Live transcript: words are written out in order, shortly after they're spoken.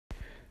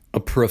A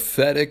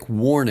prophetic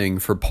warning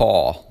for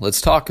Paul. Let's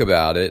talk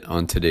about it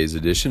on today's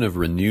edition of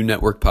Renew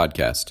Network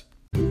Podcast.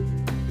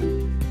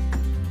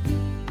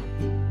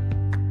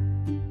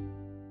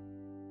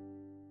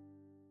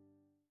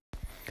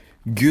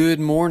 Good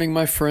morning,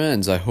 my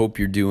friends. I hope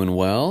you're doing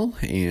well,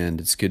 and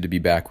it's good to be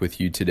back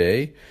with you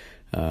today,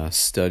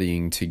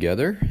 studying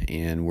together.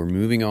 And we're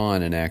moving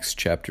on in Acts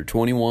chapter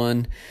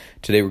 21.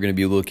 Today we're going to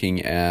be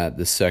looking at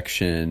the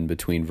section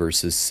between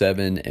verses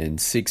 7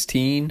 and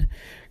 16.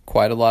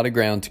 Quite a lot of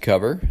ground to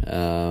cover,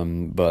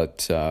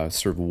 but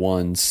sort of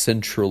one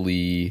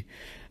centrally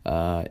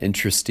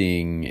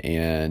interesting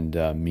and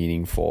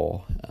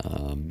meaningful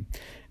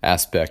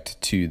aspect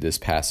to this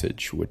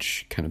passage,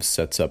 which kind of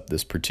sets up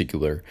this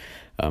particular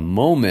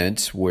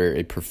moment where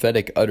a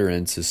prophetic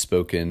utterance is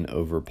spoken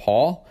over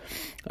Paul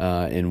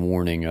in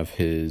warning of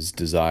his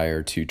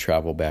desire to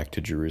travel back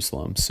to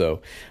Jerusalem.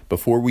 So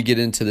before we get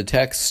into the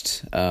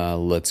text,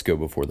 let's go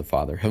before the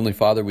Father. Heavenly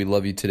Father, we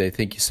love you today.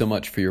 Thank you so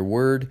much for your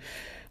word.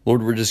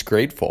 Lord, we're just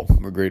grateful.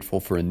 We're grateful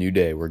for a new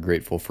day. We're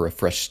grateful for a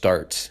fresh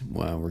start.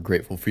 We're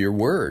grateful for your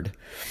word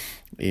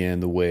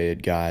and the way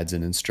it guides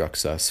and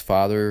instructs us.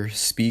 Father,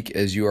 speak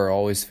as you are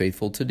always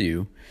faithful to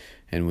do,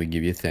 and we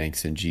give you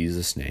thanks in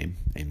Jesus' name.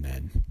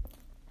 Amen.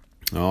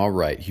 All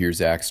right, here's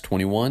Acts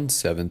 21,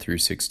 7 through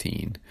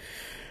 16.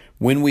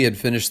 When we had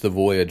finished the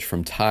voyage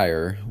from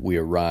Tyre, we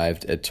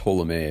arrived at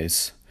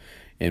Ptolemais,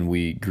 and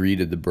we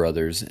greeted the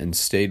brothers and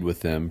stayed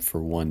with them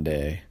for one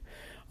day.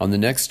 On the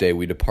next day,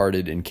 we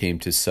departed and came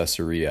to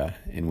Caesarea,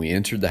 and we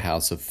entered the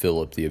house of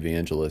Philip the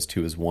evangelist,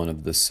 who was one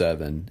of the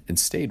 7, and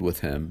stayed with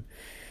him.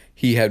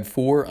 He had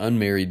 4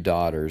 unmarried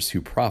daughters who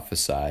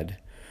prophesied.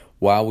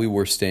 While we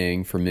were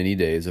staying for many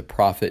days, a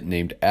prophet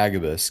named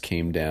Agabus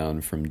came down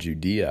from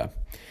Judea.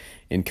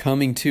 In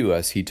coming to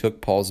us, he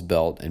took Paul's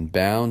belt and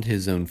bound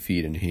his own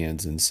feet and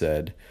hands and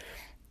said,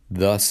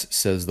 "Thus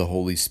says the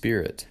Holy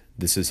Spirit,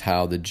 this is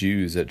how the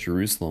Jews at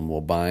Jerusalem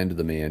will bind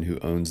the man who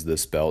owns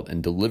this belt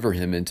and deliver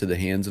him into the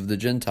hands of the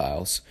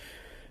Gentiles."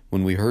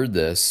 When we heard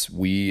this,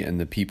 we and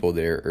the people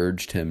there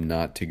urged him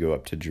not to go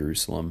up to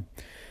Jerusalem.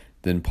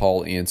 Then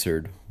Paul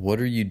answered,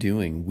 "What are you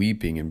doing,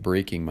 weeping and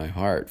breaking my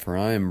heart? For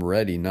I am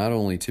ready not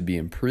only to be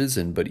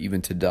imprisoned, but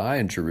even to die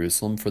in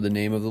Jerusalem for the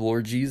name of the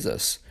Lord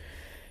Jesus."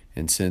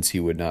 And since he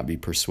would not be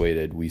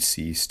persuaded, we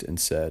ceased and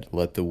said,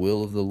 "Let the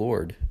will of the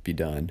Lord be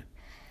done."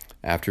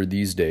 After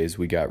these days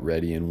we got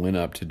ready and went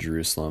up to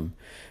Jerusalem,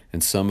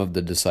 and some of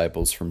the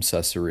disciples from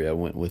Caesarea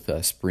went with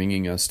us,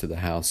 bringing us to the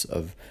house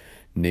of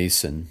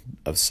Mnason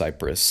of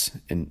Cyprus,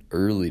 an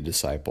early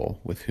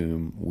disciple with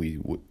whom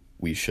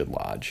we should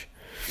lodge.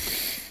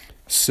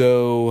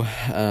 So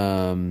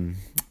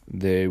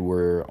they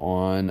were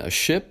on a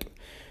ship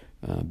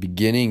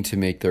beginning to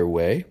make their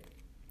way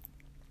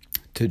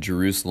to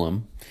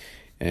Jerusalem,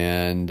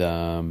 and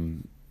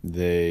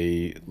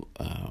they,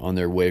 on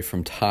their way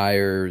from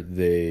Tyre,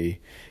 they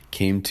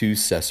came to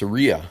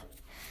Caesarea.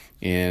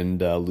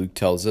 And Luke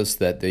tells us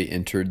that they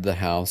entered the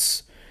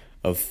house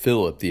of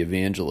Philip the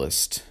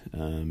evangelist,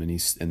 and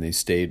they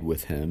stayed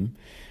with him.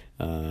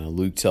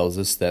 Luke tells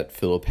us that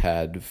Philip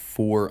had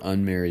 4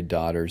 unmarried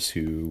daughters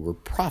who were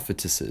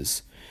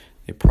prophetesses.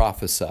 They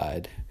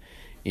prophesied.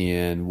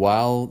 And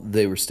while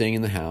they were staying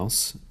in the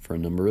house for a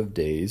number of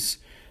days,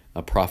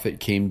 a prophet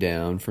came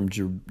down from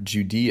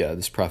Judea.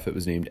 This prophet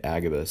was named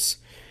Agabus.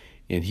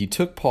 And he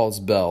took Paul's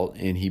belt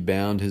and he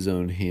bound his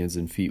own hands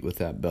and feet with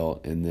that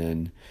belt, and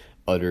then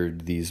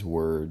uttered these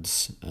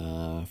words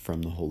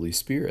from the Holy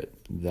Spirit,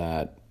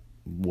 that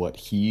what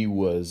he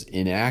was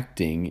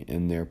enacting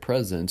in their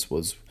presence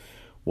was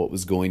what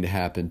was going to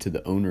happen to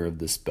the owner of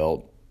this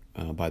belt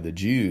by the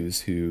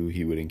Jews who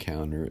he would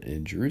encounter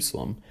in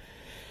Jerusalem.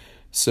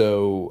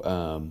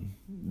 So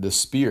the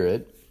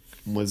Spirit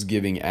was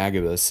giving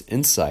Agabus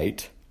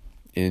insight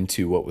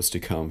into what was to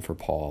come for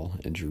Paul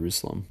in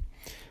Jerusalem,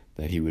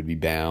 that he would be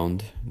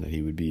bound, that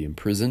he would be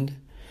imprisoned,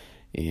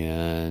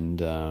 and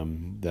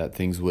that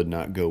things would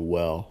not go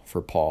well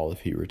for Paul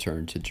if he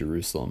returned to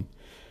Jerusalem.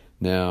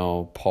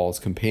 Now, Paul's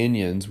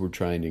companions were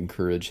trying to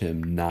encourage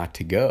him not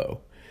to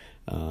go,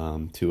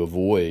 to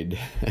avoid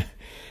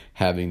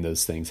having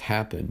those things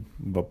happen.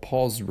 But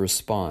Paul's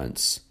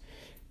response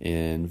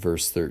in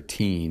verse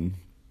 13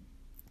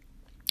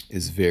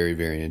 is very,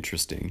 very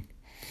interesting.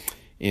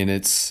 And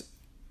it's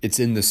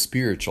in the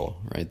spiritual,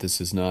 right?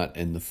 This is not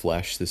in the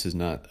flesh. This is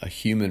not a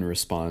human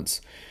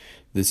response.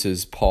 This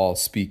is Paul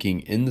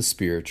speaking in the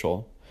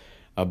spiritual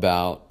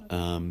about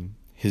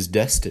his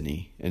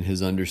destiny and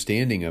his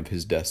understanding of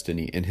his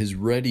destiny and his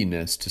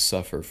readiness to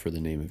suffer for the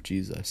name of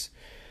Jesus.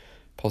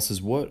 Paul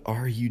says, "What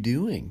are you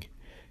doing?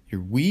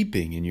 You're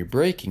weeping and you're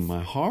breaking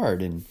my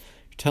heart, and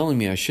you're telling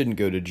me I shouldn't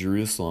go to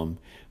Jerusalem.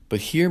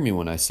 But hear me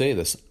when I say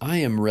this. I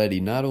am ready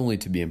not only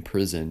to be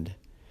imprisoned,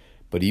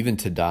 but even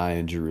to die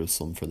in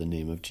Jerusalem for the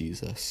name of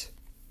Jesus."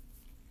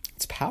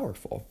 It's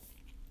powerful.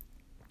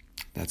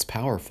 That's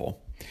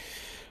powerful.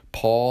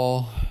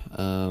 Paul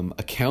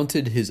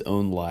accounted his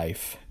own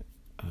life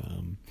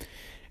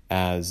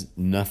as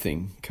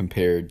nothing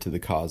compared to the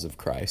cause of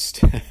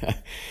Christ.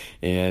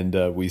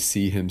 And we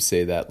see him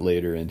say that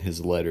later in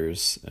his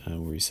letters,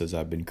 where he says,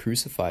 I've been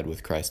crucified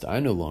with Christ. I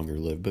no longer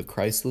live, but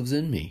Christ lives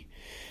in me.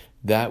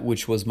 That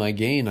which was my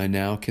gain, I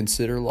now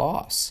consider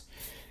loss.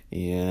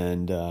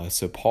 And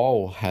so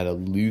Paul had a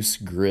loose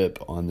grip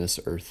on this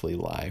earthly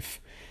life.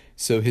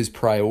 So his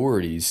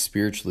priorities,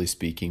 spiritually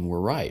speaking,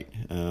 were right.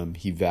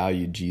 He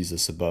valued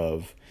Jesus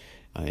above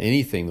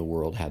anything the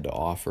world had to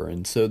offer.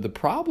 And so the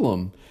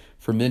problem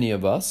for many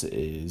of us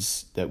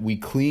is that we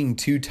cling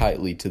too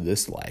tightly to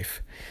this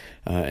life.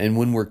 And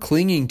when we're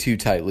clinging too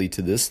tightly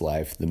to this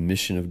life, the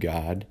mission of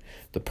God,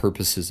 the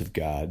purposes of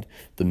God,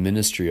 the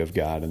ministry of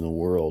God in the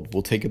world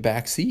will take a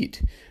back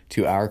seat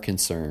to our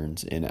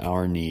concerns and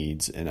our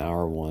needs and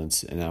our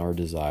wants and our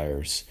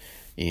desires.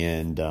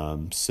 And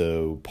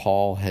so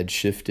Paul had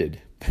shifted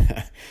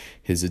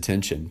his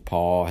attention.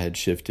 Paul had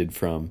shifted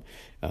from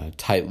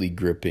tightly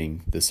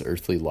gripping this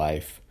earthly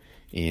life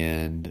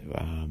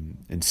and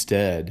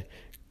instead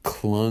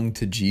clung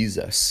to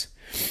Jesus.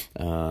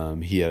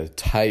 He had a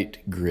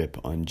tight grip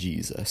on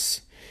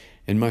Jesus.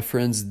 And my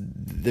friends,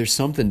 there's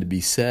something to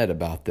be said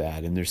about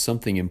that, and there's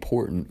something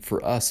important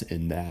for us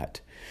in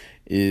that,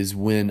 is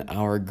when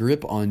our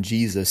grip on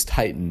Jesus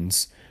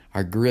tightens,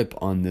 our grip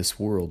on this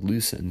world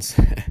loosens.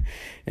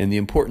 And the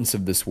importance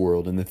of this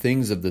world and the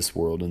things of this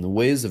world and the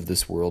ways of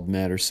this world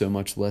matter so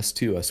much less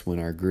to us when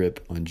our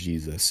grip on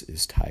Jesus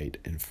is tight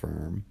and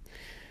firm.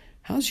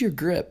 How's your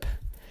grip?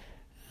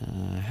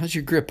 How's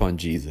your grip on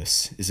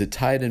Jesus? Is it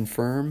tight and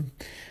firm?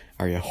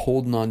 Are you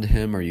holding on to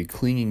him? Are you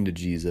clinging to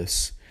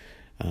Jesus,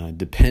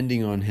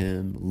 depending on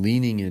him,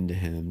 leaning into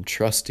him,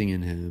 trusting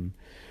in him?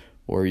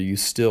 Or are you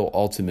still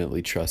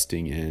ultimately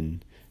trusting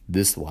in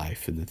this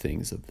life and the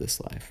things of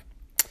this life?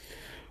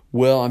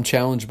 Well, I'm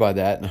challenged by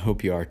that, and I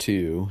hope you are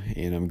too.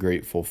 And I'm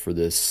grateful for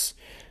this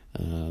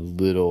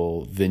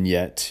little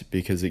vignette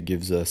because it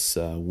gives us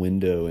a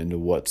window into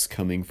what's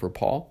coming for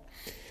Paul.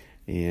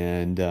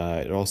 And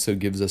it also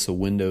gives us a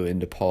window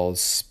into Paul's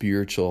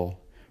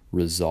spiritual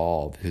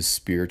resolve, his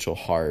spiritual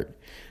heart.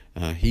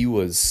 He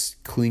was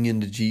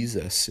clinging to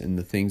Jesus, and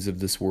the things of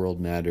this world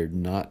mattered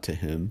not to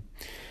him.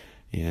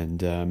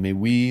 And may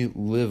we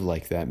live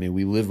like that. May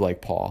we live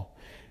like Paul.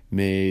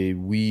 May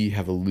we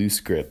have a loose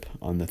grip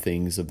on the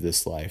things of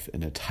this life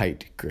and a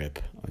tight grip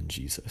on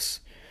Jesus.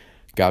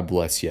 God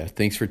bless you.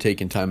 Thanks for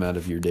taking time out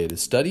of your day to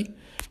study,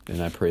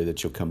 and I pray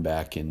that you'll come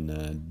back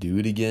and do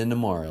it again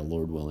tomorrow,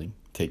 Lord willing.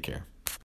 Take care.